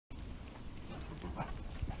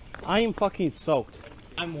I am fucking soaked.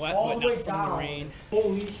 I'm wet, All but the way not from down. the rain.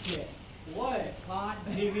 Holy shit. What? Hot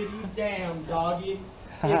diggity damn, doggy.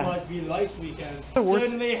 It must be lice weekend.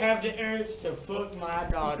 Suddenly have the urge to fuck my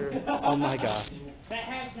daughter. Oh my gosh. That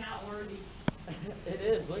hat's not worthy. It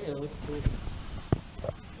is. Look at it. Look cool.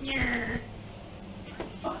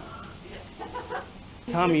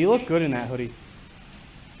 Tommy, you look good in that hoodie.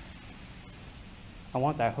 I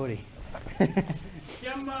want that hoodie.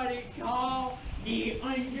 Somebody call the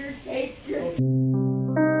Undertaker.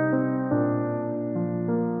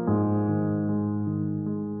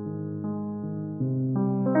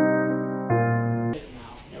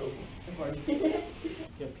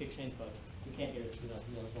 Yo, kick Shane's butt. You can't get it through that.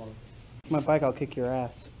 My bike, I'll kick your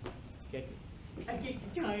ass. Kick it. I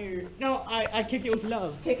kicked the tire. No, I kicked it with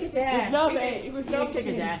love. Kick his ass. With love, Kick eh? It was You love. didn't kick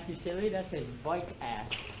his ass, you silly. That's his bike ass.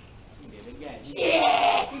 He did it again.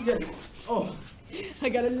 Yeah! He just. Oh. I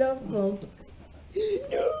got a love bump.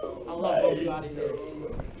 No. I love those body there.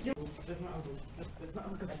 That's my uncle. That's my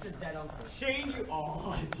uncle. That's his dead uncle. Shane, you.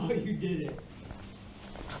 Oh, I thought you did it.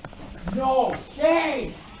 No!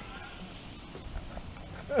 Shane!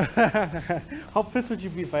 How pissed would you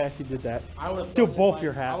be if I actually did that? I would have To both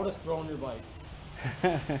your hats. I would have thrown your bike.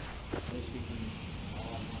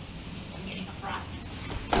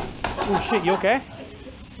 Oh shit, you okay?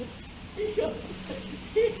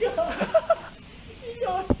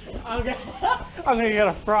 Okay. I'm gonna get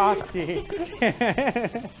a Frosty.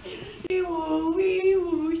 Wee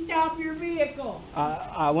woo, stop your vehicle.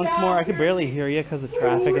 Once more, I could barely hear you because of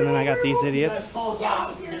traffic, and then I got these idiots.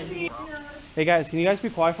 Stop your vehicle. Hey guys, can you guys be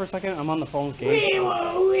quiet for a second? I'm on the phone with Gabe. Wee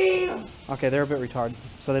woo. Okay, they're a bit retarded,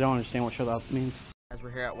 so they don't understand what shut up means. Guys,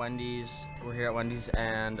 we're here at Wendy's. We're here at Wendy's,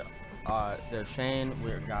 and there's Shane.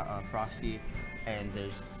 We got Frosty, and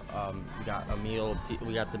there's we got a meal.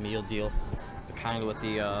 We got the meal deal, the kind with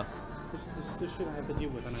the. This shit I have to deal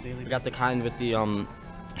with on a daily basis. We got the kind with the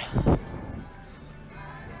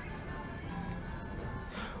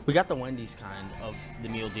We got the Wendy's kind of the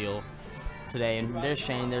meal deal today, and there's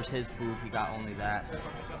Shane. There's his food. He got only that.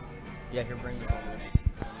 Yeah, here, bring this over.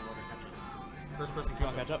 First person to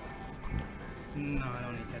ketchup. No, I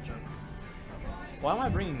don't need ketchup. Why am I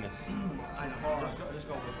bringing this? I know. Just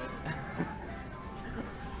go with it.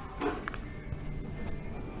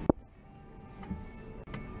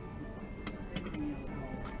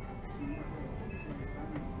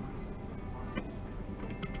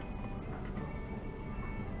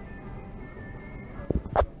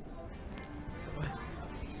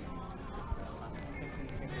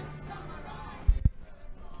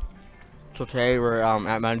 So today we're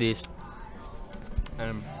at Wendy's,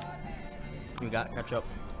 and we got ketchup.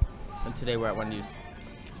 And today we're at Wendy's.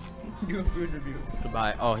 Do a food review.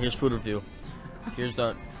 Goodbye. Oh, here's food review. Here's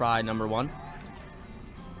the fry number 1.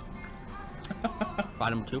 Fry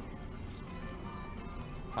number 2.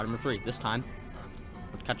 Fry number 3. This time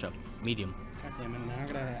with ketchup, medium. God damn it! Now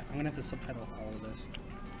I'm gonna have to subtitle all of this.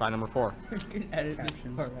 Fry number 4. You can edit this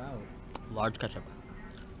part out. Large ketchup.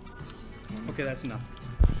 Okay, that's enough.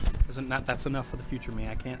 That's enough for the future me.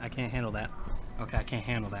 I can't handle that. Okay, I can't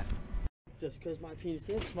handle that. Just because my penis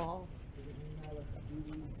is small.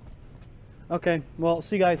 Okay, well,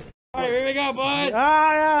 see you guys. All right, here we go, boys. Oh,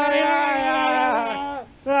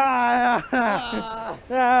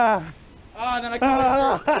 and then I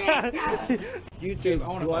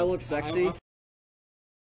YouTube, do I look sexy?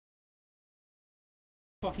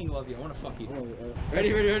 Fucking love you. I want to fuck you. Ready?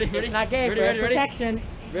 It's not gay Ready, for protection.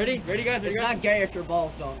 Ready, guys? It's not gay if your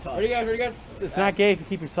balls don't touch. Ready, guys? It's not gay if you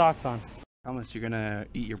keep your socks on. Thomas, you're gonna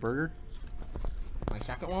eat your burger? My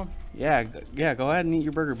second one? Yeah, go ahead and eat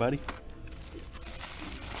your burger, buddy.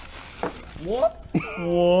 What?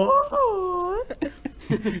 What?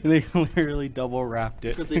 They literally double wrapped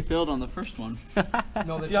it. Because they failed on the first one.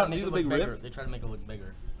 No, they Yeah, try to make do it the look big bigger. rib. They try to make it look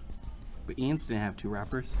bigger. But Ian's didn't have 2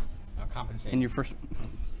 wrappers. Compensate. And your first...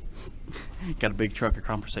 Got a big truck of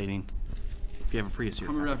compensating. If you have a Prius, you're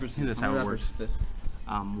How many fine. wrappers? That's how it works. Is this?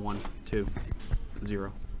 1, 2,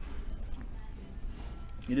 0.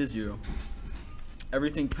 It is 0.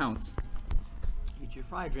 Everything counts. Eat your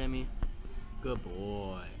fry, Jimmy. Good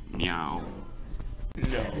boy. Meow.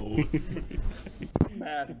 No.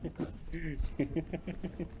 Bad.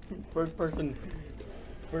 First person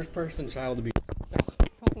child abuse.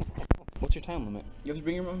 What's your time limit? You have to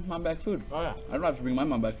bring your mom back food. Oh yeah. I don't have to bring my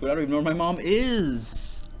mom back food. I don't even know where my mom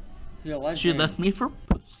is. She left me for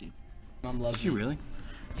pussy. Mom loves Is she really?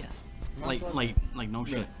 Yes. Like no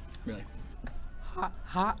shit. Really?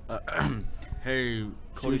 Hot. Hey,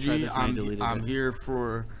 Cody tried Koji, this and I deleted I'm it. here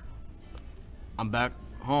for. I'm back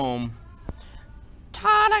home.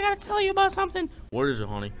 Todd, I gotta tell you about something. What is it,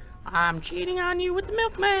 honey? I'm cheating on you with the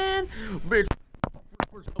milkman. Bitch.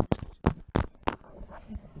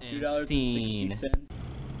 And scene.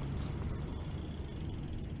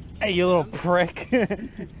 Hey, you little prick.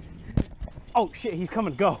 Oh shit, he's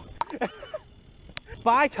coming. Go.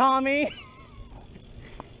 Bye, Tommy.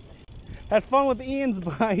 Had fun with Ian's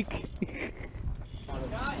bike.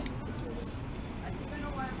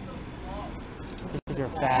 Because you're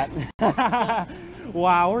fat.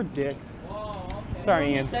 Wow, we're dicks.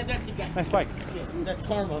 Sorry, Ian. Nice bike. That's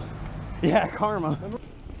karma. Yeah, karma.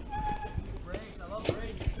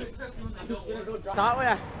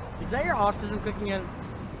 Is that your autism kicking in?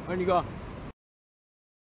 When you go.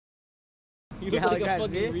 You look like a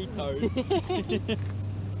fucking retard.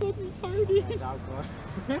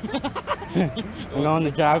 I'm going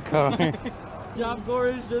to Job Corps. Job Corps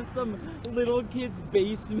is just some little kid's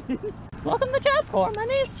basement. Welcome to Job Corps. My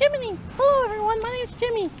name's Jiminy. Hello, everyone. My name's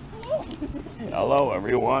Jimmy. Hello,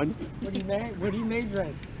 everyone. What do you major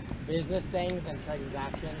in? Business things and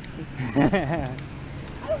transactions.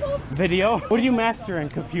 Video. What do you master in?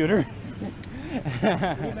 Computer.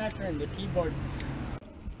 What do you master in? The keyboard.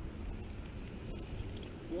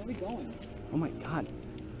 Where are we going? Oh my god.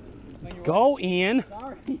 Go, Ian.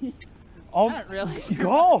 Sorry. Oh, I didn't realize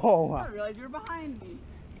go. I didn't realize you were behind me.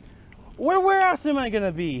 Where else am I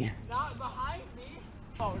gonna be? Not behind me.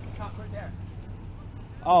 Oh, it's top right there.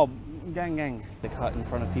 Oh, gang. The cut in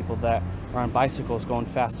front of people that are on bicycles going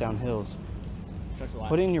fast down hills.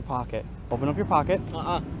 Put it in your pocket. Open up your pocket.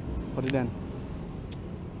 Put it in.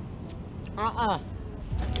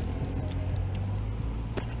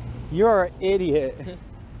 You're an idiot.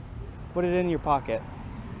 Put it in your pocket.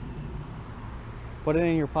 Put it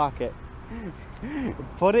in your pocket.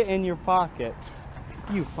 Put it in your pocket.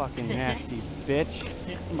 You fucking nasty bitch.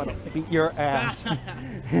 I'm about to beat your ass.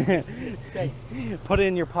 Put it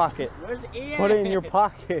in your pocket. Where's Ian? Put it in your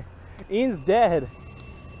pocket. Ian's dead.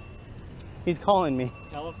 He's calling me.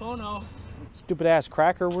 Telephono. Stupid ass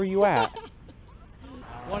cracker, where you at?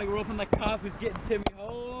 Want to go up on the cop who's getting Timmy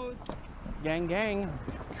hose? Gang.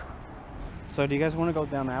 So do you guys want to go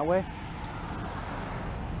down that way?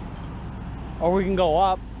 Or we can go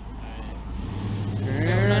up.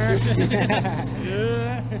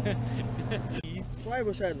 I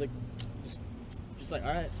wish I had like, just like,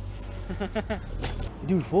 all right.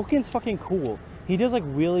 Dude, Vulcan's fucking cool. He does like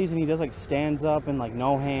wheelies and he does like stands up and like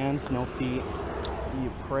no hands, no feet.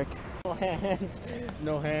 You prick. No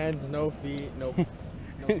hands, no feet, no feet,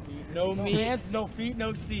 no No meat. hands, no feet,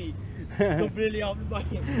 no seat. Completely off the bike.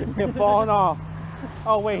 Him falling off.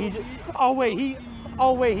 Oh wait,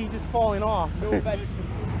 he's just falling off. No vegetables.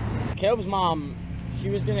 Caleb's mom, she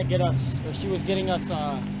was gonna get us, or she was getting us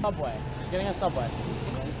Subway. She was getting us Subway.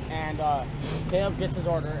 And Caleb gets his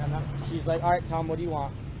order, and she's like, all right, Tom, what do you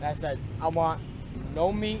want? And I said, I want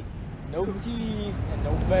no meat, no cheese, and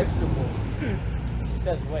no vegetables. She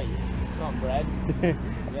says, wait, it's not bread?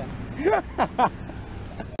 Yeah.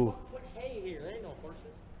 Put hay here, there ain't no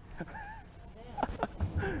horses.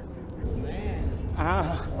 Man.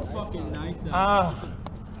 It's fucking nice out.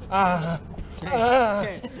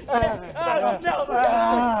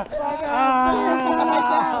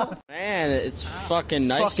 Man, it's fucking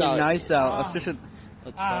nice out. Nice out.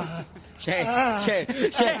 Let's Shay.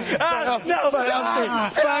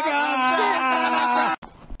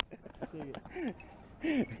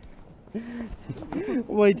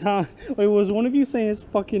 Wait, Tom. Wait, was one of you saying it's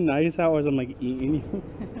fucking nice out, or was I'm like eating you?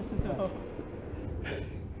 No.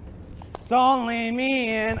 It's only me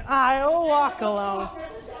and I'll walk alone.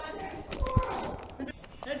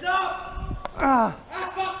 Heads up! Ah.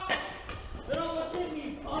 Fuck! They don't listen to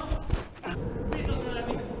me, punk! Please don't let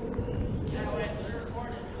me. Now, wait, they're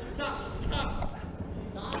recording. Stop!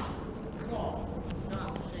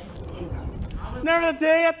 Remember the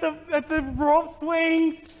day at the rope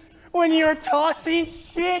swings when you're tossing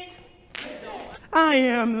shit? I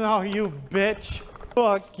am though, you bitch.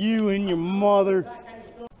 Fuck you and your mother.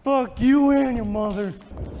 Fuck you and your mother.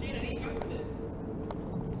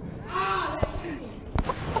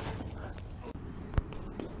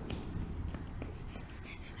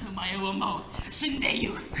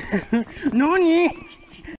 Noni. I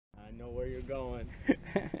know where you're going.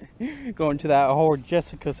 Going to that whore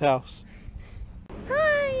Jessica's house.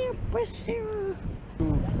 Hi, pussy.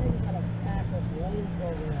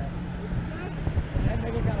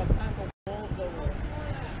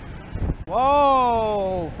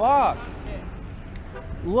 Whoa, fuck.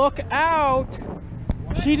 Look out.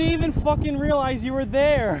 She didn't even fucking realize you were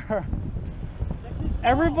there.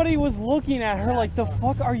 Everybody was looking at her like, the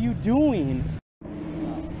fuck are you doing?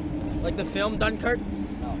 Like the film Dunkirk?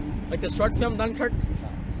 No. Like the short film Dunkirk?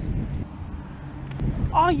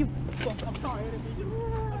 Oh, you. I'm sorry.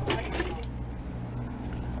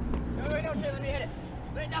 No, wait, no, Shay, let me hit it.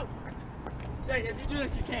 Wait, no. Shay, if you do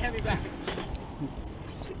this, you can't have me back.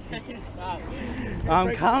 Stop.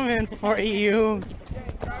 I'm coming for you.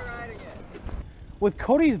 Start riding it. With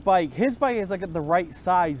Cody's bike, his bike is like the right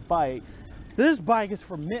size bike. This bike is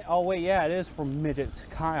for oh wait, yeah, it is for midgets.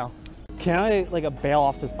 Kyle, can I like bail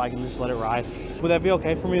off this bike and just let it ride? Would that be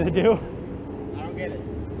okay for me to do? I don't get it.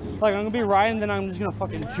 Like I'm gonna be riding, then I'm just gonna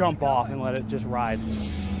fucking jump off and let it just ride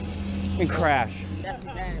and crash. Yes, you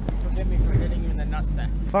can. Forgive me for hitting you in the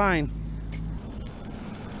nutsack. Fine.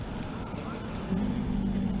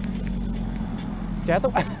 See, I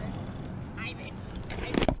thought.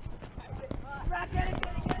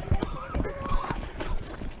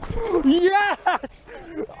 Yes!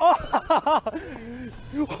 Oh,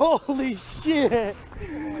 holy shit!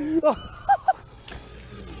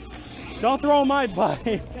 Don't throw my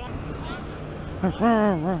bike.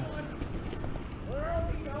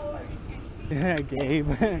 Yeah, Gabe.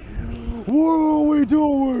 What are we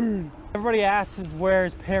doing? Everybody asks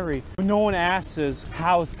where's Perry, but no one asks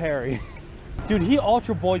how's Perry. Dude, he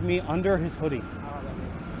ultra boyed me under his hoodie.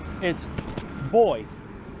 It's boy.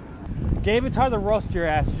 Gabe, it's hard to roast your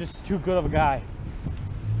ass. You're just too good of a guy.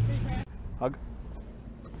 Hug.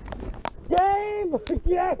 Gabe!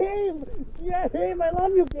 Gabe! Gabe! I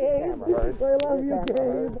love you, Gabe! I love you,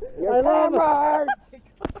 Gabe! I love you!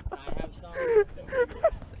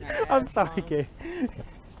 I'm sorry, Gabe.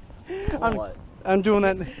 I'm doing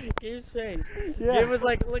that. Gabe's face. Yeah. Gabe was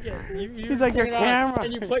like, look at you. He's like, your camera.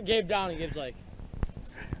 And you put Gabe down, and Gabe's like,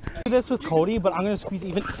 Do this with Cody, but I'm gonna squeeze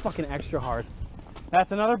even fucking extra hard.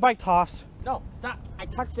 That's another bike tossed. no, stop. I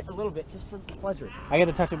touched it a little bit just for pleasure. I get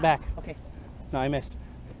to touch it back. Okay. No, I missed.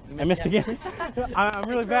 I missed again. I'm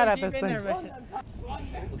really bad at this thing. This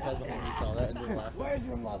guy's behind me, so that didn't laugh. Where's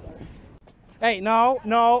your mother? Hey, no.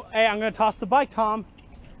 Hey, I'm gonna toss the bike, Tom.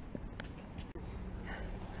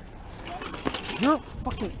 You're a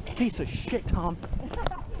fucking piece of shit, Tom.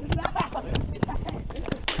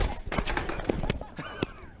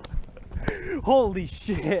 Holy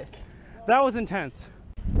shit. That was intense.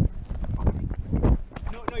 No,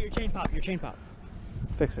 your chain pop. Your chain pop.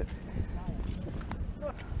 Fix it.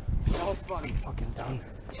 That was funny. Fucking done.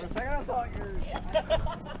 For a second, I thought you were.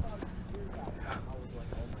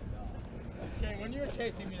 Shane, when you were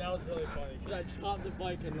chasing me, that was really funny. Because I chopped the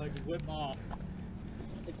bike and like whip off.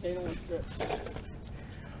 The chain only stripped.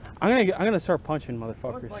 I'm gonna start punching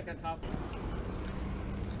motherfuckers. Bike on top.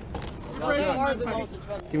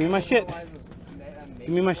 Give me my shit. Give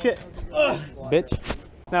me my shit. Bitch.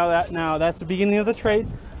 Now that's the beginning of the trade.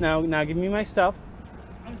 Now give me my stuff.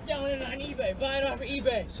 I'm selling it on eBay. Buy it off of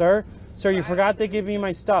eBay. Sir, you forgot to give me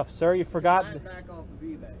my stuff. Sir, you forgot. Back off of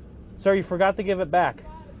eBay. Sir, you forgot to give it back.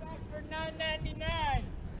 For $9.99.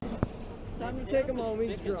 Time to take him home.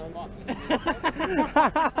 He's drunk.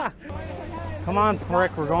 Come on,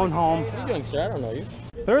 prick. We're going home. What are you doing, sir? I don't know you.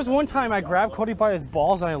 There was one time I grabbed Cody by his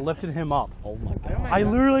balls and I lifted him up. Oh my god. I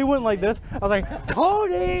literally went like this. I was like,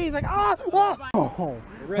 Cody! He's like, ah! Oh,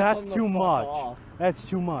 that's too much. That's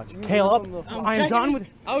too much. Caleb, I'm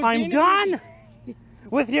done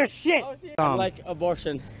with your shit. Like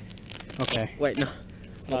abortion. Okay. Wait, no.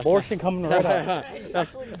 Abortion coming right up.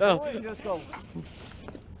 Just go.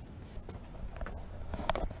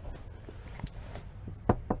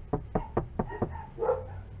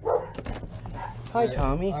 Hi,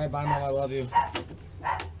 Tommy. Alright, bye, Mom. I love you.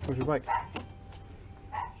 Where's your bike? Shit,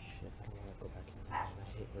 I don't want to go back inside.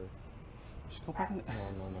 I hate her. Just go back in the... No,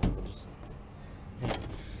 we'll just...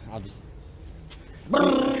 I'll just...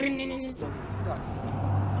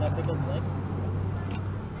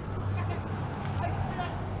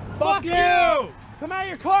 Fuck you! Come out of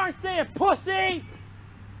your car and say it, pussy!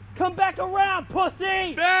 Come back around,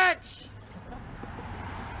 pussy! Bitch!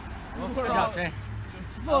 Good job, Shane.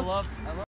 I love